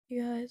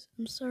You guys,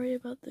 I'm sorry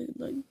about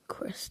the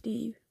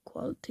crusty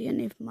quality,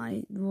 and if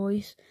my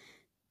voice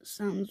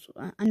sounds,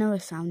 I know I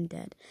sound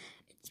dead.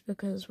 It's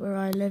because where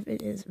I live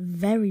it is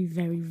very,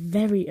 very,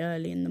 very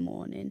early in the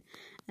morning,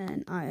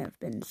 and I have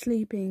been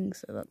sleeping,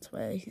 so that's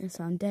why I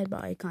sound dead,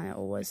 but I kind of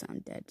always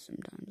sound dead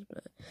sometimes,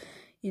 but,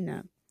 you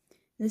know.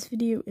 This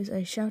video is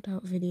a shout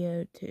out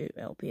video to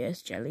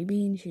LPS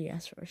Jellybean. She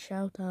asked for a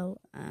shout out,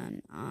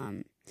 and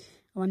I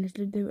wanted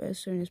to do it as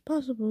soon as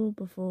possible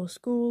before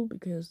school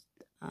because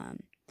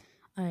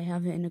I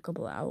have it in a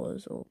couple of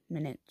hours or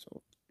minutes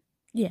or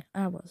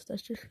hours.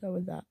 Let's just go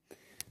with that.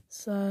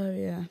 So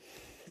yeah,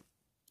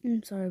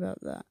 I'm sorry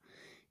about that,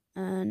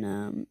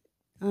 and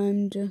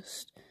I'm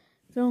just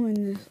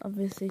filming this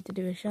obviously to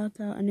do a shout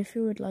out. And if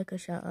you would like a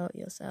shout out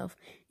yourself,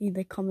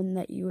 either comment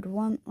that you would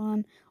want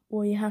one,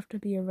 or you have to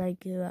be a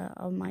regular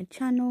on my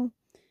channel,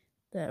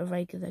 a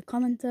regular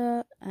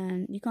commenter,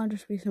 and you can't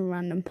just be some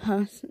random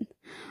person.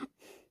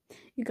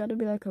 You gotta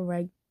be like a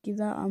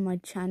regular on my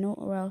channel,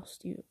 or else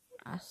you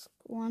ask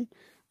one,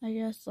 I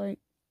guess, like,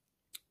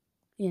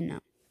 you know.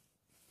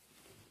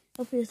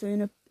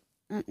 Obviously,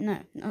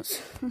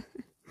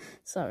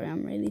 sorry,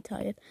 I'm really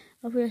tired.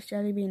 LPS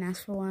Jellybean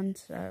asked for one,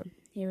 so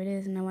here it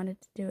is, and I wanted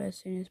to do it as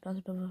soon as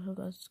possible before I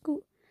go to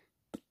school.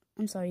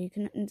 I'm sorry, you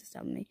can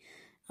understand me.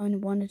 I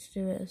wanted to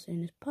do it as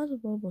soon as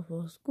possible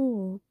before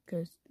school,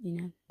 because, you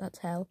know, that's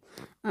hell.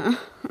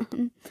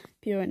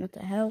 Pure and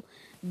utter hell.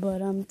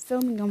 But I'm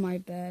filming on my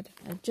bed.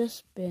 I've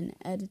just been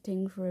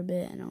editing for a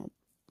bit, and I'll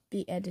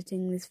be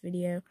editing this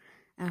video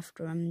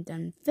after I'm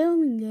done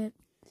filming it.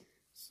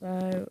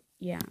 So,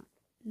 yeah.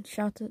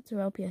 Shout out to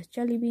LPS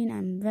Jellybean.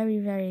 I'm very,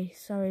 very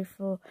sorry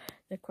for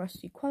the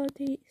crusty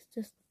quality. It's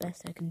just the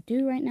best I can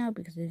do right now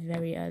because it's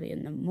very early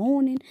in the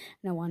morning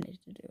and I wanted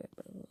to do it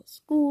before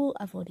school.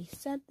 I've already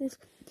said this.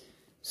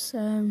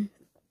 So,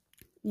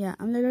 yeah,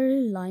 I'm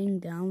literally lying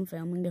down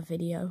filming a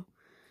video.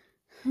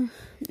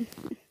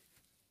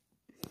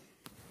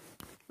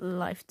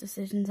 Life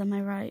decisions, am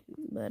I right?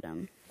 But,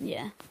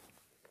 yeah.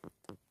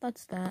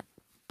 That's that.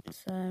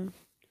 So,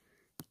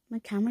 my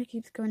camera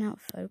keeps going out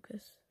of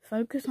focus.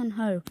 Focus on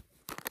Ho.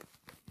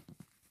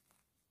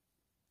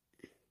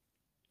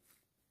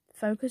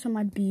 Focus on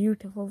my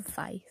beautiful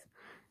face.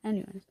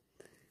 Anyways.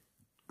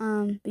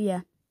 But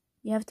yeah.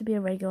 You have to be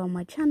a regular on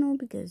my channel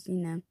because, you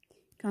know,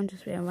 you can't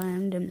just be a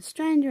random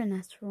stranger and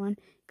ask for one.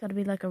 You gotta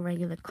be like a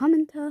regular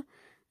commenter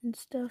and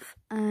stuff.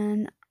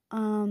 And,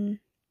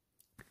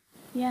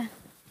 yeah.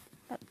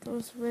 That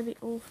was really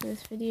all for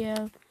this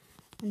video.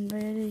 I'm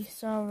really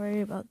sorry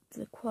about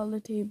the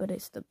quality, but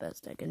it's the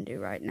best I can do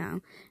right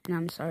now. And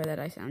I'm sorry that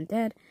I sound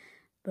dead.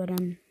 But,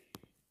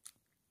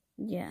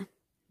 yeah.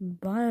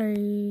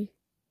 Bye.